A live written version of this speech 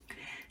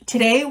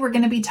Today, we're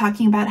going to be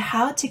talking about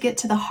how to get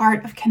to the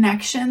heart of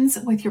connections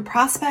with your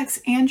prospects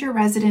and your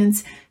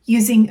residents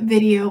using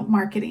video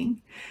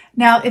marketing.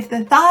 Now, if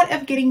the thought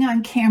of getting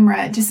on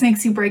camera just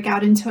makes you break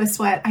out into a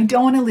sweat, I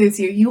don't want to lose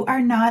you. You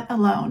are not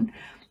alone.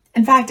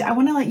 In fact, I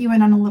want to let you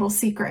in on a little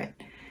secret.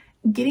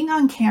 Getting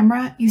on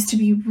camera used to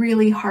be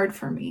really hard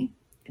for me.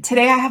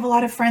 Today, I have a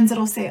lot of friends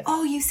that'll say,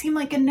 "Oh, you seem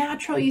like a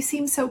natural. You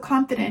seem so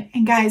confident."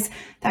 And guys,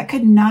 that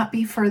could not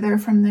be further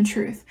from the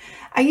truth.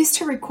 I used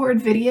to record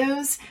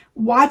videos,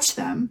 watch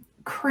them,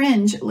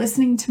 cringe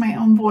listening to my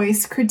own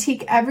voice,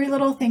 critique every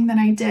little thing that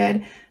I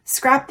did,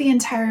 scrap the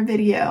entire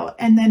video,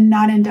 and then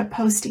not end up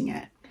posting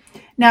it.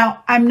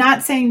 Now, I'm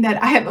not saying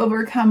that I have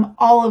overcome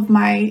all of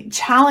my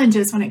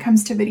challenges when it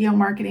comes to video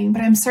marketing,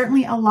 but I'm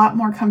certainly a lot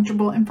more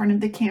comfortable in front of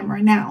the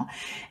camera now.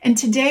 And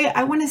today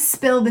I want to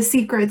spill the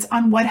secrets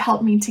on what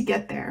helped me to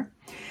get there.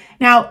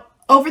 Now,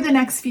 over the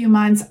next few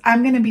months,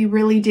 I'm going to be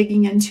really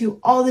digging into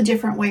all the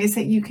different ways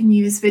that you can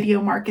use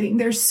video marketing.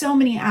 There's so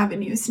many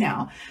avenues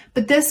now,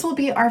 but this will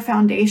be our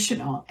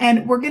foundational.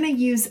 And we're going to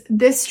use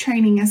this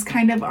training as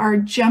kind of our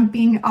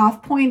jumping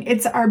off point.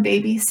 It's our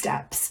baby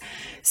steps.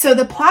 So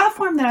the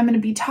platform that I'm going to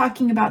be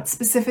talking about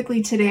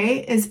specifically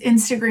today is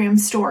Instagram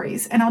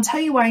Stories. And I'll tell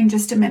you why in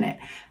just a minute.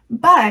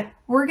 But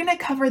we're going to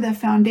cover the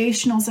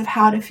foundationals of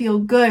how to feel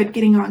good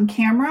getting on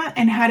camera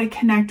and how to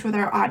connect with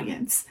our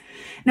audience.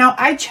 Now,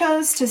 I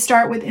chose to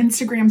start with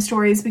Instagram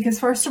Stories because,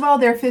 first of all,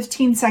 they're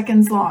 15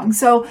 seconds long.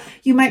 So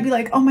you might be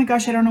like, "Oh my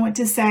gosh, I don't know what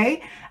to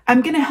say."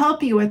 I'm going to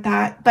help you with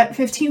that, but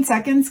 15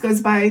 seconds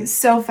goes by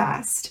so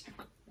fast.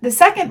 The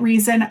second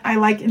reason I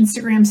like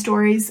Instagram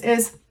Stories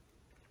is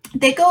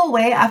they go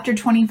away after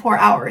 24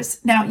 hours.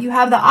 Now, you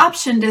have the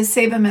option to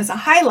save them as a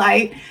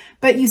highlight,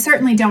 but you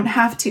certainly don't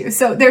have to.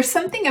 So there's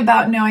something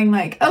about knowing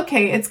like,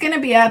 okay, it's going to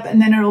be up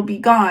and then it'll be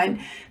gone.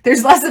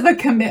 There's less of a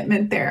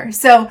commitment there.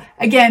 So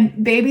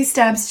again, baby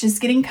steps,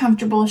 just getting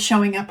comfortable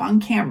showing up on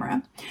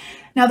camera.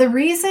 Now, the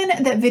reason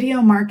that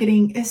video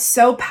marketing is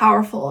so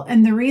powerful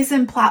and the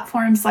reason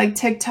platforms like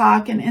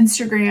TikTok and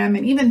Instagram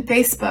and even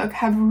Facebook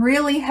have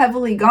really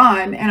heavily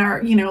gone and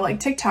are, like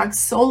TikTok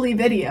solely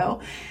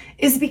video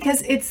is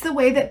because it's the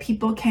way that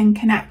people can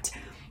connect.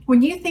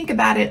 When you think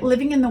about it,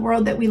 living in the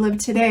world that we live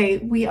today,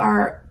 we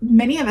are,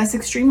 many of us,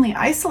 extremely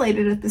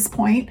isolated at this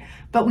point,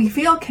 but we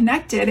feel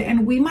connected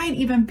and we might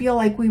even feel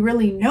like we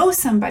really know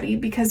somebody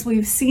because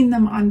we've seen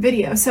them on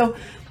video. So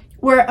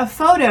where a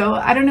photo,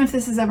 I don't know if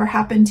this has ever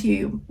happened to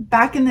you,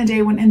 back in the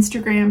day when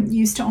Instagram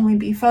used to only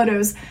be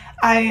photos,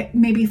 I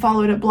maybe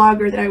followed a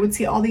blogger that I would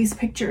see all these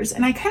pictures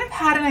and I kind of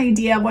had an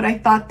idea of what I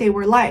thought they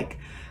were like.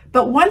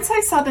 But once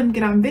I saw them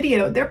get on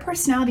video, their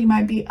personality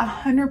might be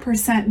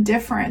 100%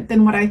 different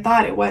than what I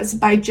thought it was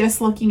by just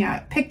looking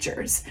at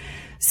pictures.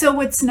 So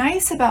what's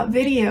nice about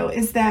video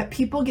is that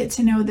people get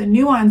to know the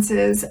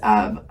nuances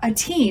of a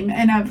team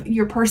and of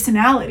your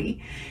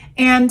personality,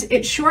 and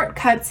it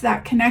shortcuts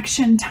that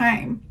connection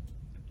time.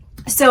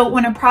 So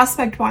when a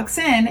prospect walks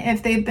in,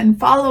 if they've been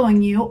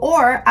following you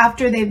or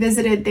after they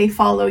visited, they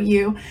follow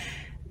you,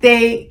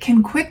 they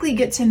can quickly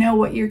get to know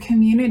what your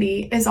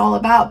community is all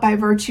about by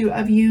virtue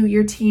of you,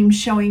 your team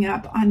showing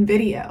up on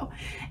video.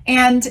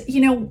 And,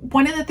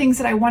 one of the things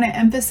that I want to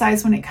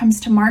emphasize when it comes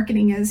to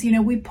marketing is,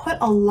 we put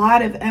a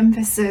lot of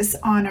emphasis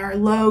on our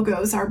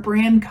logos, our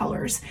brand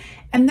colors,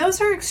 and those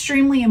are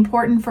extremely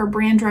important for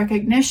brand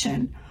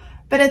recognition.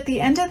 But at the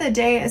end of the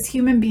day, as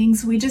human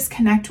beings, we just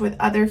connect with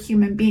other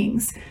human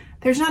beings.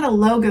 There's not a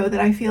logo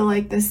that I feel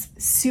like this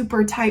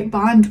super tight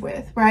bond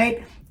with,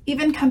 right?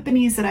 Even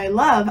companies that I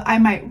love, I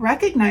might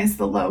recognize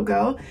the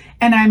logo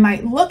and I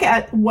might look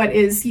at what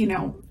is,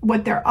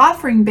 what they're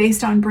offering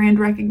based on brand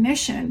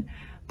recognition.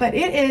 But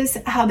it is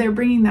how they're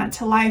bringing that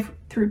to life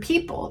through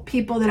people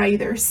that I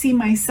either see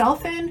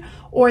myself in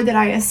or that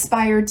I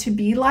aspire to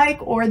be like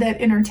or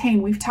that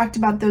entertain. We've talked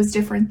about those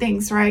different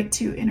things, right?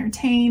 To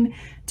entertain,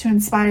 to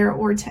inspire,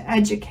 or to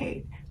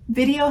educate.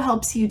 Video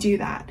helps you do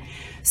that.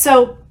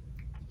 So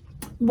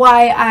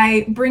why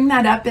I bring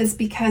that up is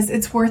because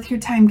it's worth your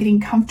time getting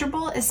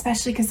comfortable,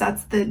 especially because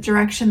that's the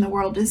direction the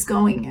world is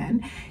going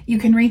in. You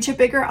can reach a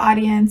bigger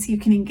audience, you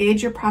can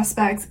engage your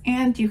prospects,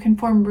 and you can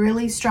form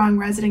really strong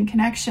resident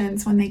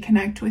connections when they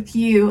connect with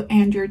you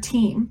and your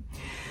team.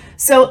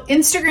 So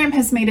Instagram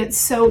has made it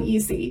so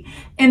easy.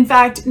 In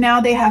fact, now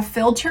they have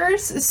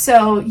filters,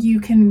 so you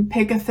can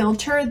pick a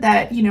filter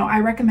that, I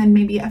recommend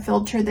maybe a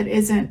filter that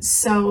isn't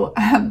so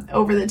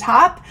over the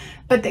top,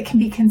 but that can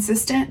be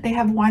consistent. They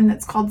have one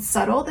that's called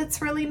Subtle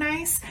that's really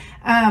nice.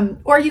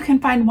 Or you can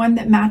find one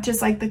that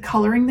matches like the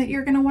coloring that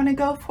you're gonna wanna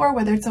go for,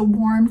 whether it's a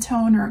warm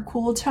tone or a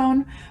cool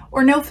tone,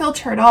 or no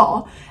filter at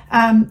all.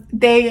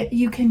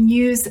 You can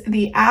use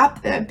the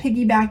app, the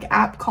piggyback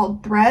app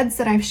called Threads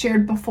that I've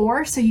shared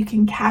before, so you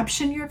can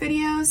caption your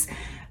videos.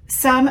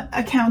 Some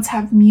accounts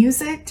have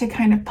music to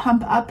kind of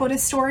pump up what a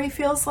story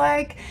feels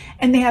like,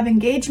 and they have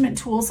engagement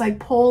tools like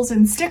polls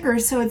and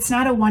stickers, so it's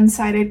not a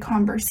one-sided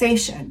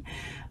conversation.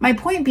 My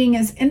point being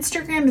is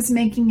Instagram is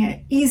making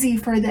it easy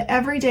for the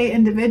everyday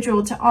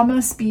individual to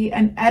almost be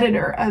an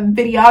editor, a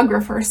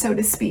videographer, so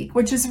to speak,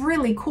 which is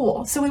really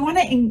cool. So we want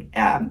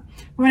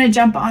to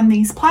jump on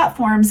these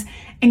platforms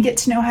and get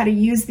to know how to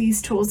use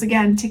these tools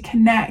again to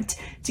connect,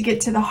 to get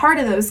to the heart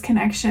of those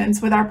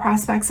connections with our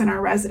prospects and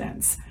our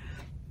residents.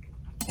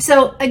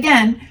 So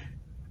again,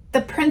 the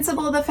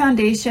principle, the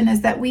foundation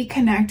is that we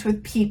connect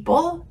with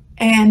people,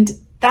 and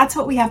that's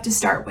what we have to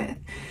start with.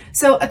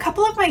 So a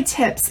couple of my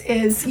tips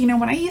is,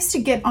 when I used to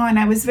get on,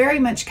 I was very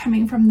much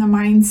coming from the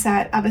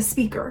mindset of a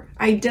speaker.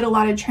 I did a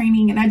lot of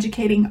training and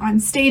educating on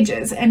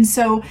stages. And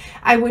so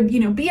I would,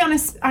 be on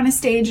a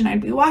stage, and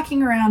I'd be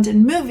walking around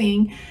and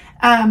moving,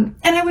 and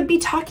I would be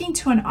talking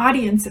to an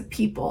audience of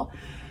people.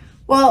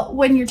 Well,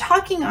 when you're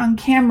talking on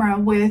camera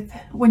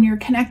when you're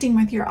connecting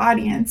with your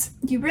audience,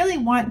 you really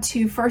want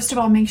to, first of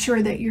all, make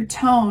sure that your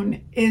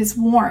tone is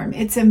warm,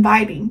 it's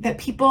inviting, that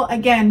people,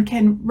 again,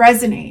 can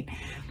resonate.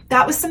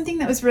 That was something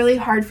that was really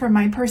hard for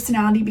my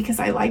personality because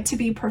I like to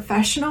be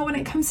professional when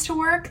it comes to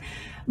work,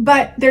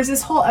 but there's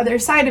this whole other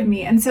side of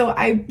me. And so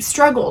I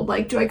struggled,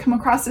 like, do I come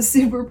across as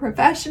super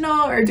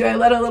professional, or do I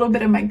let a little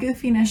bit of my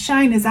goofiness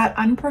shine? Is that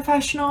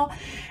unprofessional?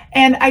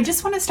 And I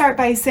just want to start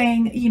by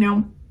saying,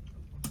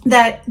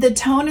 that the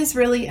tone is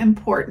really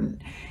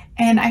important.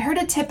 And I heard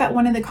a tip at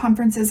one of the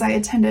conferences I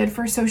attended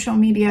for social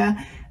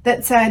media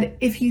that said,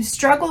 if you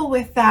struggle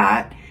with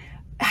that,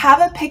 have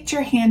a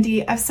picture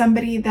handy of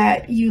somebody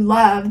that you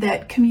love,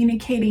 that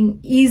communicating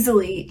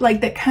easily,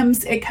 like it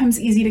comes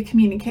easy to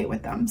communicate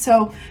with them.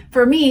 So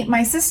for me,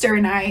 my sister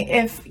and I,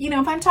 if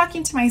I'm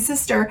talking to my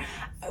sister,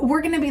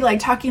 we're going to be like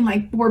talking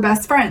like we're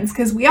best friends,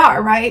 because we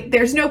are, right?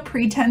 There's no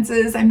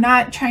pretenses. I'm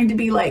not trying to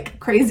be like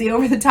crazy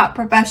over the top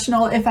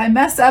professional. If I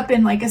mess up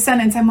in like a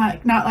sentence, I'm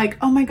like, not like,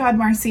 oh my God,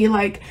 Marcy,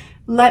 like,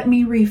 let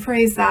me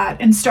rephrase that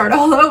and start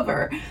all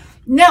over.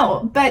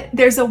 No, but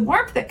there's a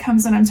warmth that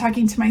comes when I'm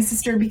talking to my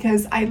sister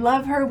because I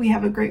love her. We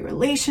have a great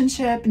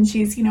relationship, and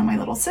she's, my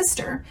little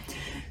sister.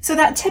 So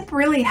that tip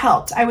really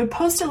helped. I would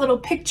post a little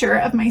picture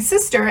of my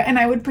sister, and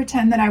I would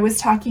pretend that I was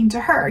talking to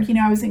her.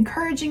 I was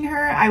encouraging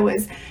her. I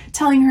was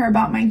telling her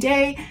about my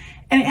day,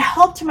 and it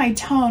helped my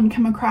tone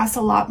come across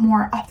a lot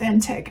more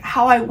authentic,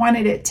 how I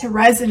wanted it to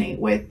resonate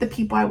with the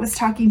people I was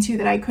talking to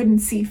that I couldn't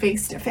see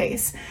face to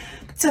face.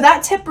 So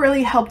that tip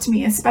really helped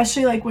me,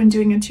 especially like when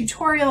doing a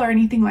tutorial or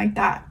anything like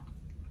that.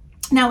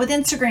 Now with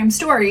Instagram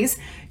stories,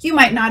 you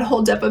might not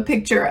hold up a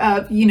picture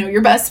of,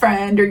 your best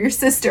friend or your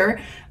sister,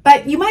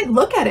 but you might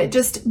look at it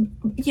just,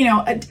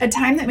 a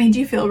time that made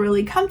you feel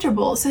really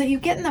comfortable so that you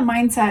get in the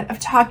mindset of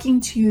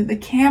talking to the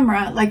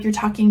camera like you're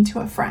talking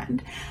to a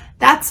friend.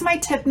 That's my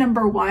tip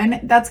number one.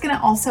 That's going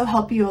to also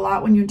help you a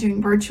lot when you're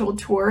doing virtual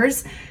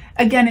tours.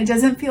 Again, it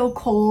doesn't feel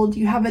cold.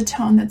 You have a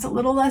tone that's a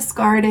little less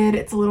guarded.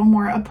 It's a little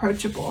more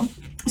approachable.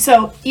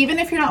 So even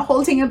if you're not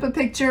holding up a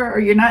picture or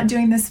you're not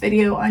doing this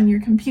video on your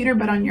computer,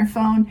 but on your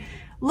phone,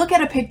 look at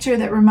a picture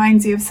that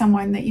reminds you of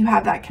someone that you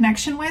have that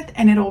connection with,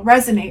 and it'll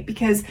resonate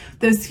because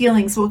those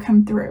feelings will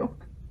come through.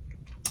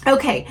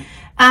 Okay,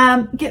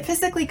 get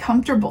physically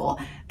comfortable.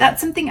 That's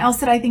something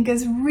else that I think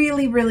is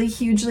really, really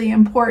hugely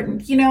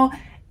important.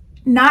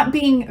 Not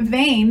being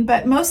vain,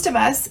 but most of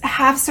us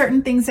have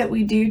certain things that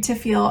we do to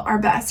feel our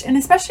best. And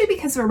especially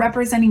because we're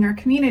representing our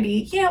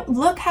community,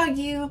 look how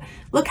you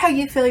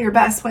feel your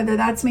best, whether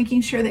that's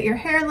making sure that your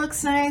hair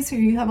looks nice or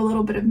you have a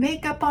little bit of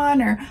makeup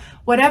on or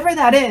whatever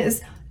that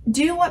is.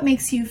 Do what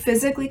makes you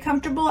physically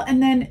comfortable,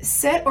 and then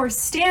sit or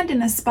stand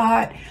in a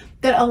spot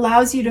that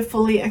allows you to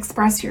fully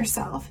express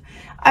yourself.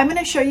 I'm going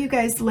to show you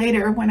guys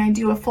later when I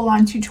do a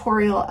full-on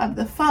tutorial of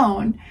the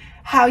phone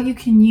how you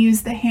can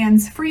use the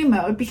hands-free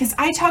mode, because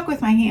I talk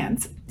with my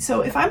hands.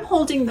 So if I'm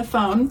holding the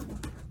phone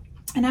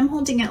and I'm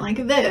holding it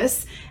like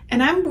this,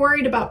 and I'm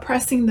worried about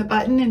pressing the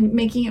button and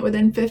making it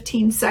within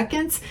 15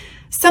 seconds,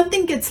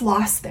 something gets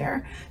lost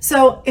there.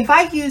 So if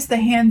I use the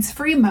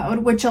hands-free mode,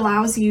 which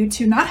allows you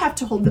to not have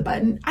to hold the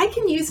button, I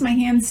can use my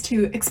hands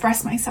to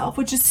express myself,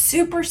 which is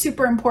super,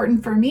 super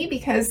important for me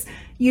because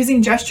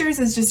using gestures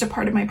is just a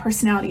part of my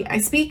personality. I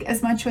speak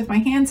as much with my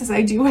hands as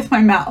I do with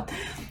my mouth.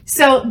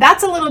 So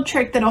that's a little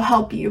trick that'll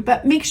help you,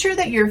 but make sure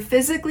that you're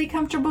physically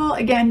comfortable.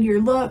 Again, your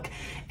look.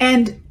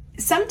 And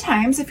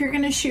sometimes if you're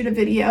going to shoot a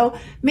video,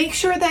 make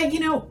sure that,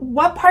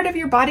 what part of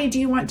your body do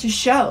you want to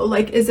show?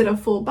 Like, is it a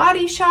full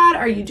body shot?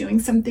 Are you doing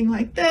something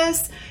like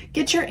this?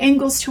 Get your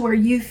angles to where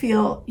you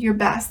feel your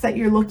best, that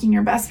you're looking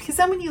your best, because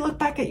then when you look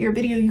back at your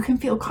video, you can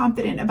feel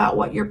confident about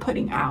what you're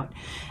putting out.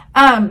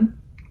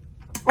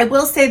 I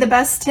will say the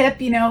best tip,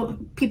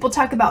 people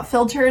talk about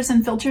filters,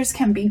 and filters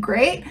can be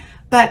great,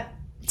 but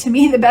to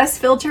me, the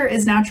best filter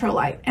is natural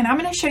light. And I'm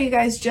going to show you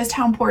guys just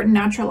how important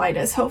natural light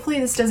is. Hopefully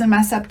this doesn't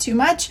mess up too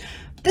much.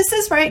 This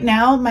is right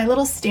now, my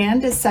little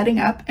stand is setting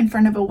up in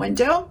front of a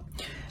window.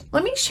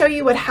 Let me show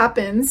you what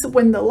happens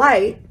when the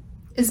light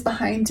is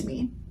behind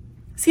me.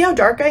 See how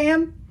dark I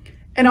am?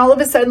 And all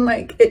of a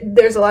sudden,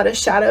 there's a lot of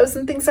shadows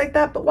and things like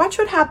that. But watch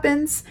what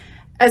happens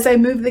as I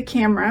move the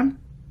camera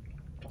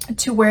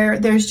to where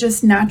there's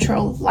just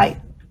natural light.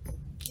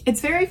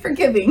 It's very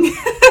forgiving.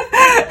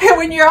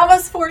 when you're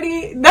almost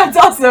 40, that's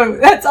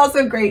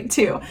also great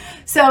too.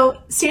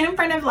 So stand in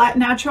front of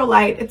natural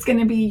light. It's going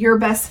to be your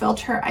best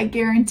filter. I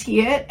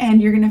guarantee it.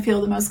 And you're going to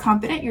feel the most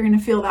confident. You're going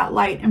to feel that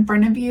light in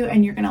front of you,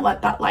 and you're going to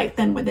let that light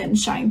then within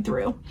shine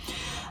through.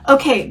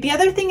 Okay, the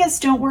other thing is,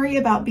 don't worry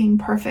about being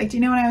perfect.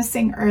 When I was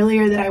saying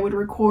earlier that I would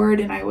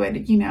record and I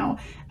would,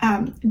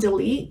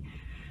 delete,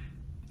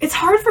 it's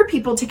hard for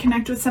people to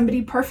connect with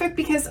somebody perfect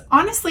because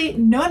honestly,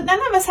 none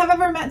of us have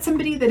ever met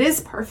somebody that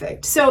is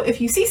perfect. So if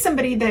you see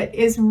somebody that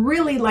is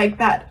really like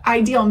that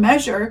ideal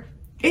measure,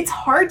 it's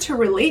hard to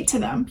relate to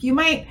them. You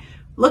might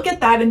look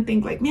at that and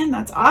think like, man,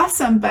 that's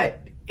awesome.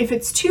 But if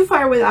it's too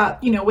far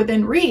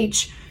within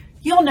reach,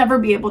 you'll never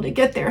be able to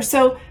get there.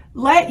 So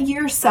let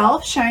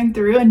yourself shine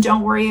through and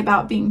don't worry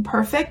about being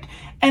perfect,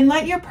 and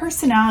let your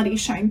personality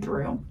shine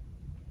through.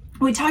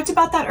 We talked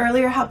about that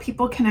earlier, how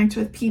people connect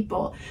with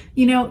people.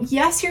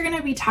 Yes, you're going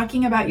to be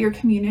talking about your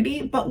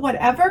community, but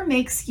whatever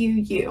makes you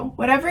you,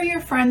 whatever your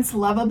friends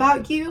love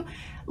about you,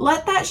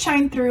 let that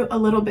shine through a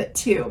little bit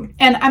too.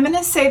 And I'm going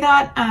to say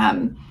that,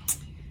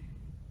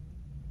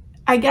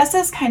 I guess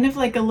as kind of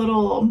like a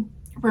little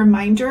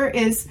reminder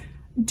is,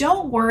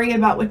 don't worry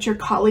about what your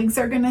colleagues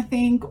are going to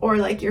think, or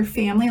like your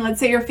family. Let's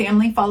say your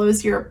family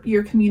follows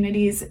your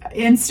community's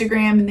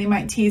Instagram and they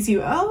might tease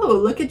you,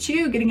 oh, look at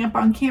you getting up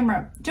on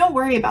camera. Don't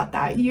worry about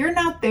that. You're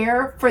not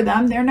there for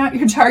them. They're not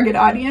your target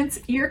audience.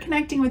 You're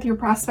connecting with your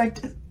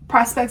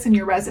prospects and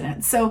your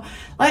residents. So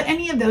let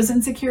any of those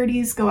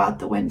insecurities go out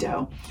the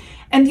window.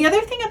 And the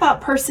other thing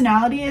about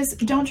personality is,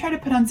 don't try to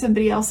put on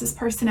somebody else's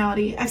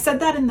personality. I've said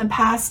that in the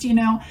past,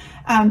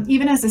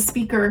 even as a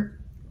speaker.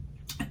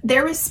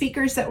 There was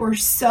speakers that were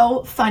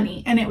so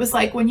funny, and it was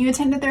like when you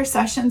attended their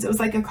sessions, it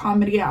was like a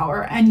comedy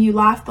hour and you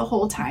laughed the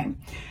whole time.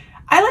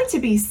 I like to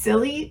be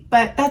silly,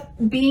 but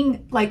that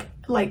being like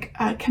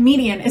a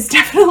comedian is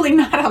definitely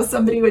not how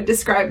somebody would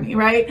describe me,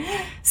 right?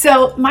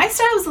 So my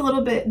style was a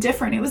little bit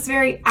different. It was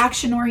very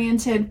action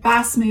oriented,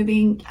 fast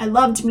moving. I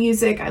loved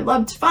music. I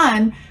loved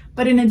fun,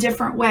 but in a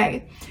different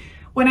way.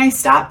 When I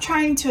stopped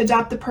trying to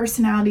adopt the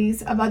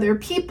personalities of other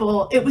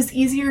people, it was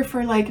easier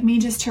for me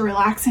just to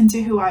relax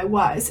into who I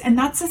was. And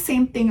that's the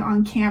same thing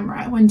on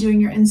camera when doing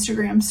your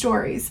Instagram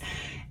stories.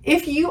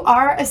 If you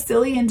are a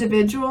silly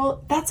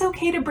individual, that's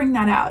okay to bring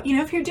that out.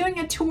 If you're doing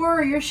a tour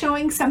or you're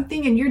showing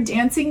something and you're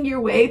dancing your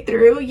way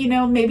through,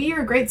 maybe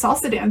you're a great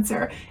salsa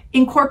dancer,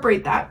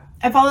 incorporate that.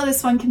 I follow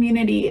this one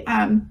community,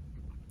 and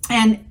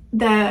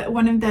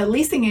one of the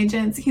leasing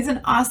agents, he's an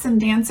awesome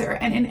dancer,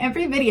 and in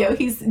every video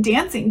he's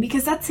dancing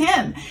because that's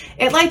him.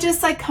 It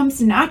just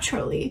comes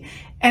naturally,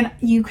 and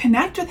you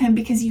connect with him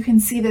because you can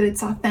see that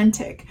it's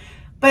authentic.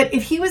 But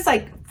if he was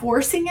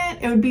forcing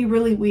it would be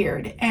really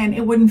weird and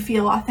it wouldn't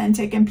feel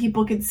authentic, and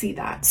people could see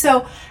that.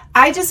 So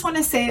I just want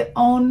to say,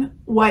 own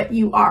what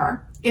you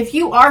are. If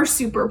you are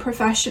super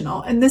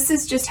professional and this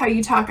is just how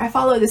you talk, I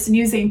follow this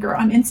news anchor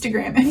on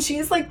Instagram, and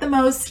she's the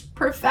most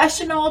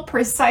professional,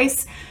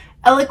 precise,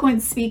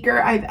 eloquent speaker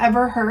I've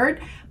ever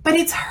heard, but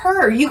it's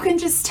her. You can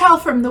just tell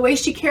from the way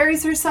she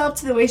carries herself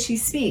to the way she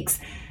speaks.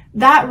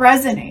 That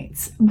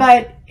resonates.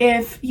 But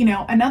if,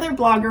 another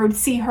blogger would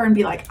see her and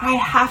be like, I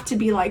have to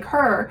be like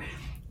her,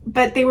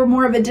 but they were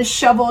more of a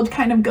disheveled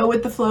kind of go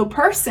with the flow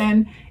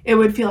person, it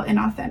would feel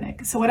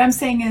inauthentic. So what I'm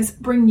saying is,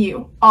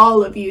 bring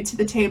all of you to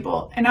the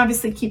table, and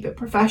obviously keep it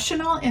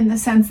professional in the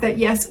sense that,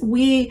 yes,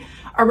 we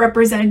are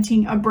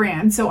representing a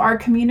brand. So our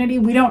community,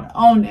 we don't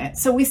own it.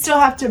 So we still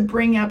have to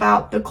bring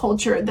about the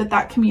culture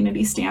that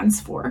community stands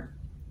for.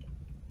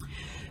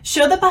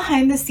 Show the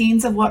behind the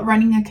scenes of what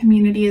running a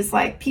community is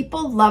like.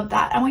 People love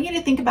that. I want you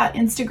to think about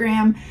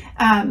Instagram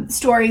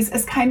stories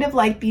as kind of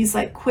like these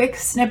quick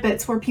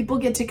snippets where people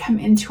get to come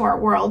into our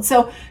world.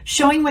 So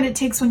showing what it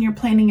takes when you're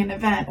planning an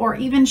event, or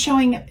even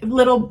showing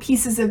little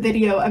pieces of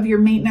video of your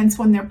maintenance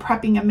when they're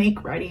prepping a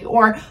make ready,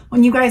 or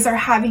when you guys are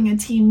having a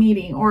team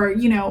meeting, or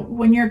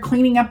when you're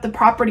cleaning up the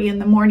property in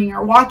the morning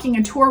or walking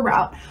a tour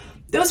route.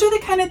 Those are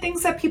the kind of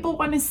things that people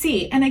want to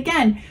see. And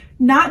again,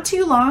 not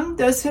too long.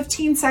 Those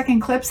 15-second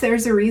clips,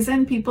 there's a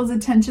reason people's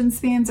attention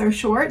spans are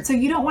short. So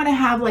you don't want to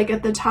have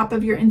at the top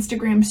of your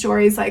Instagram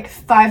stories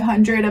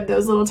 500 of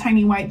those little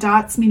tiny white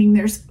dots, meaning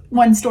there's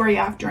one story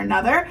after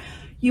another.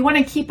 You want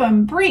to keep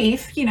them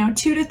brief, 2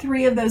 to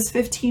 3 of those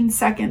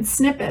 15-second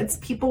snippets.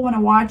 People want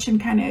to watch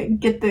and kind of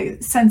get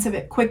the sense of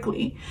it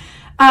quickly.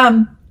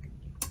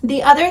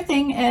 The other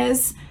thing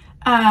is,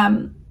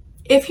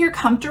 if you're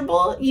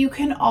comfortable, you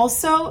can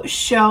also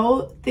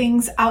show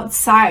things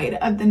outside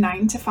of the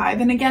 9 to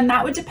 5. And again,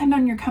 that would depend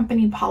on your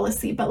company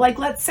policy. But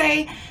let's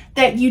say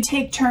that you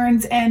take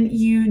turns and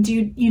you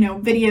do,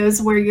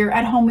 videos where you're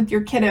at home with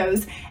your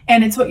kiddos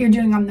and it's what you're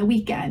doing on the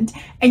weekend.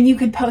 And you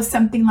could post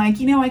something like,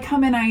 I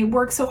come and I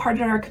work so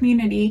hard at our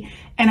community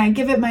and I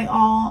give it my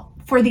all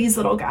for these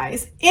little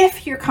guys.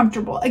 If you're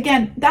comfortable.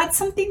 Again, that's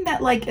something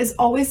that is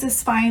always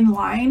this fine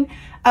line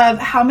of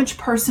how much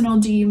personal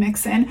do you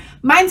mix in.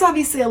 Mine's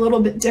obviously a little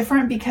bit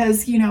different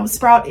because,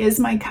 Sprout is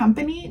my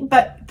company,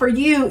 but for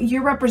you,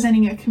 you're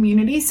representing a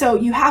community. So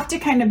you have to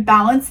kind of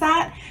balance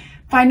that.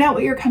 find out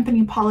what your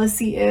company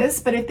policy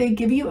is. But if they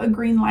give you a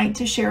green light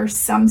to share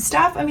some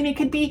stuff, I mean, it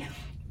could be,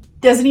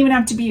 doesn't even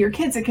have to be your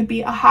kids. It could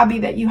be a hobby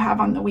that you have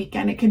on the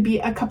weekend. It could be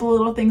a couple of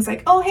little things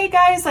like, oh, hey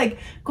guys, like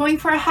going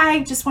for a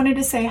hike, just wanted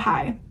to say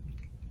hi.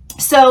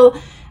 So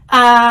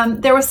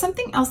there was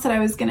something else that I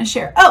was going to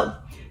share. Oh,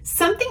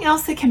 something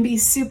else that can be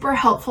super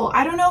helpful.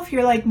 I don't know if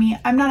you're like me.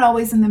 I'm not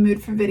always in the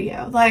mood for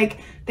video. Like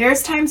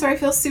there's times where I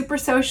feel super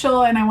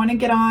social and I want to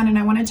get on and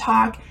I want to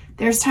talk.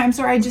 There's times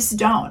where I just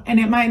don't. And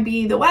it might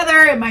be the weather.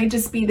 It might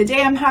just be the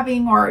day I'm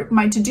having, or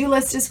my to-do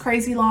list is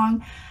crazy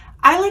long.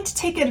 I like to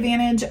take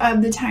advantage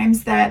of the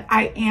times that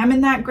I am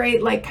in that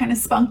great, like kind of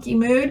spunky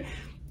mood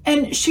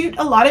and shoot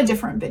a lot of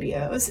different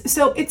videos.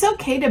 So it's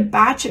okay to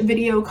batch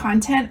video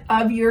content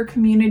of your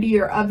community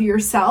or of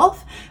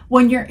yourself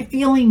when you're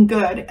feeling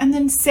good, and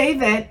then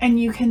save it, and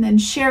you can then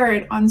share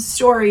it on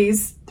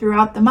stories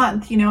throughout the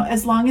month, you know,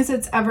 as long as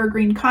it's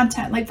evergreen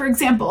content. Like for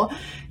example,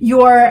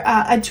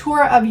 a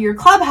tour of your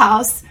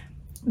clubhouse,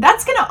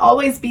 that's going to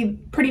always be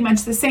pretty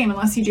much the same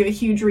unless you do a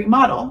huge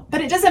remodel.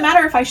 But it doesn't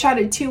matter if I shot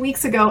it 2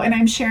 weeks ago and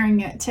I'm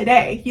sharing it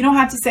today. You don't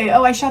have to say,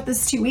 oh, I shot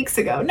this 2 weeks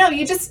ago. No,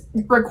 you just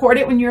record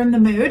it when you're in the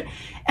mood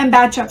and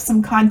batch up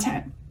some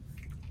content.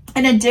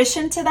 In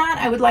addition to that,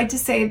 I would like to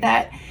say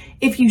that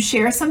if you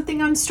share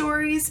something on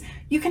stories,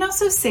 you can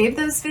also save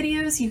those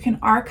videos, you can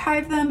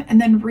archive them, and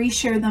then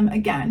reshare them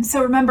again.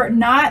 So remember,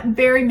 not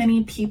very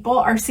many people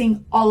are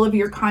seeing all of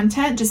your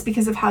content just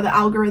because of how the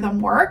algorithm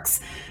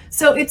works.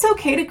 So it's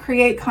okay to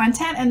create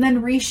content and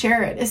then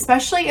reshare it,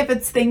 especially if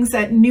it's things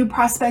that new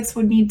prospects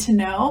would need to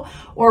know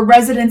or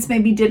residents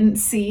maybe didn't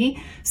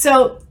see.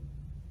 So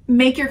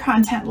make your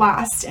content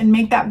last and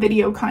make that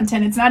video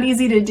content. It's not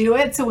easy to do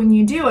it. So when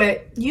you do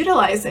it,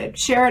 utilize it,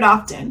 share it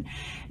often.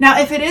 Now,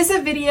 if it is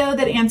a video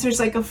that answers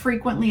like a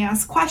frequently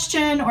asked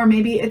question, or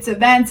maybe it's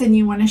events and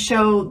you want to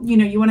show,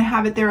 you want to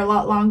have it there a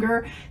lot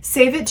longer,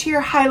 save it to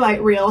your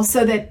highlight reel,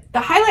 so that the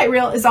highlight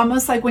reel is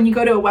almost like when you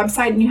go to a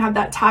website and you have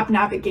that top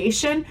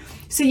navigation.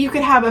 So you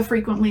could have a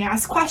frequently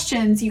asked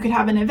questions, you could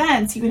have an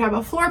events, you could have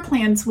a floor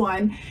plans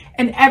one.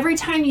 And every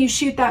time you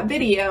shoot that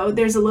video,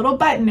 there's a little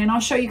button, and I'll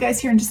show you guys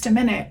here in just a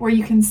minute, where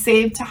you can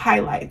save to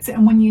highlights.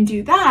 And when you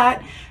do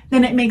that,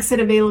 then it makes it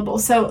available.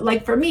 So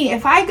like for me,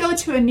 if I go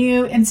to a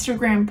new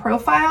Instagram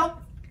profile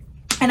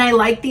and I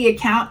like the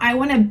account, I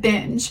want to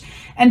binge.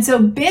 And so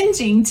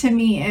binging to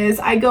me is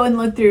I go and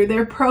look through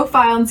their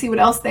profile and see what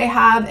else they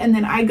have. And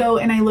then I go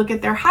and I look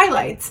at their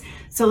highlights.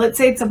 So let's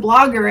say it's a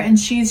blogger and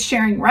she's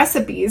sharing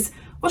recipes.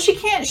 Well, she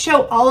can't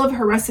show all of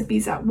her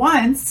recipes at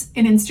once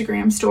in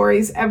Instagram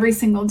stories every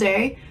single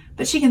day,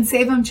 but she can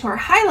save them to her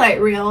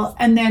highlight reel,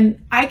 and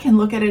then I can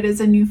look at it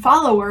as a new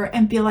follower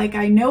and feel like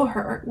I know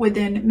her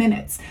within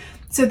minutes.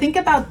 So think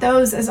about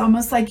those as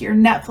almost like your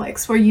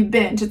Netflix, where you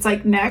binge. It's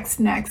like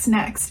next, next,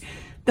 next.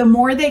 The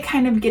more they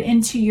kind of get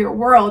into your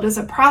world as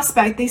a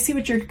prospect, they see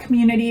what your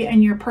community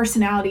and your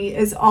personality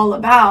is all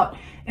about,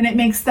 and it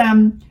makes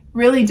them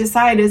really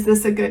decide, is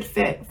this a good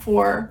fit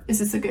for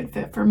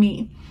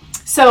me?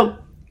 So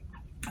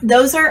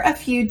those are a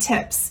few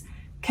tips.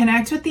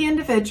 Connect with the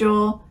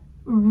individual.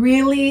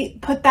 Really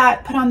put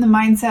on the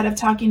mindset of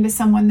talking to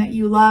someone that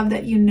you love,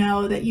 that you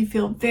know, that you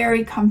feel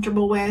very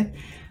comfortable with.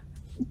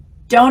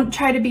 Don't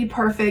try to be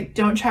perfect.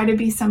 Don't try to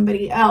be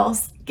somebody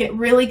else. Get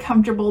really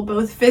comfortable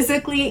both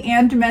physically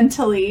and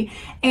mentally.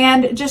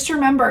 And just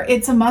remember,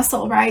 it's a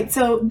muscle, right?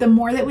 So the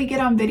more that we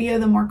get on video,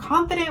 the more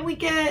confident we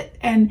get.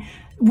 And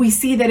we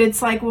see that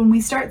it's like when we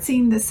start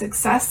seeing the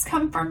success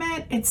come from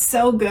it, it's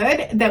so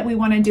good that we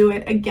want to do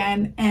it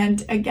again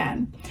and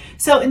again.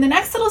 So in the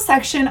next little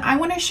section, I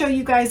want to show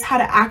you guys how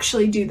to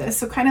actually do this.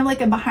 So kind of like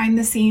a behind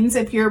the scenes,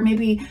 if you're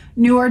maybe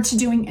newer to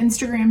doing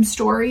Instagram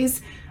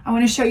stories, I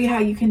want to show you how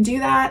you can do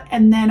that.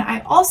 And then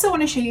I also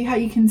want to show you how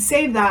you can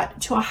save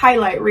that to a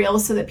highlight reel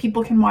so that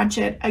people can watch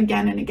it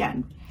again and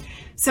again.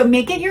 So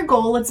make it your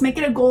goal. Let's make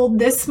it a goal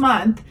this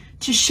month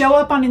to show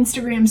up on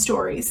Instagram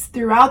stories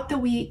throughout the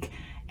week,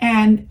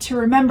 and to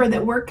remember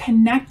that we're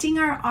connecting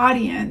our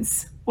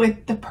audience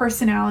with the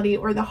personality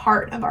or the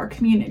heart of our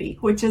community,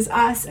 which is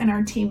us and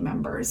our team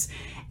members.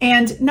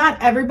 And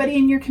not everybody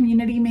in your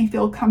community may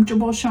feel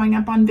comfortable showing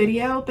up on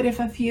video, but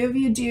if a few of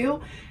you do,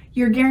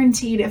 you're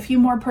guaranteed a few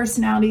more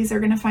personalities are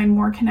going to find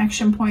more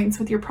connection points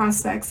with your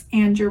prospects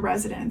and your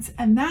residents.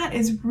 And that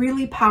is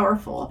really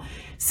powerful.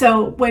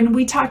 So when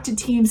we talk to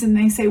teams and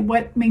they say,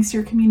 what makes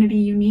your community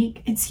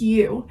unique? It's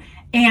you.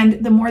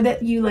 And the more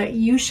that you let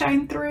you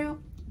shine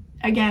through,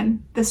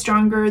 again, the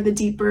stronger, the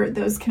deeper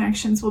those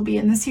connections will be.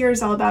 And this year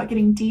is all about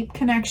getting deep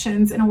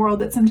connections in a world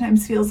that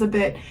sometimes feels a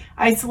bit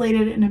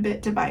isolated and a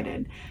bit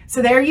divided.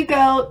 So there you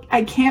go.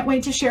 I can't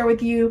wait to share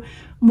with you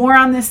more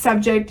on this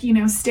subject.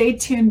 Stay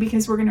tuned,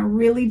 because we're going to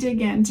really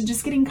dig into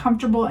just getting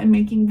comfortable and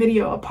making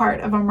video a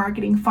part of our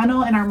marketing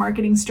funnel and our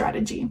marketing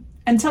strategy.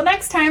 Until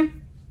next time.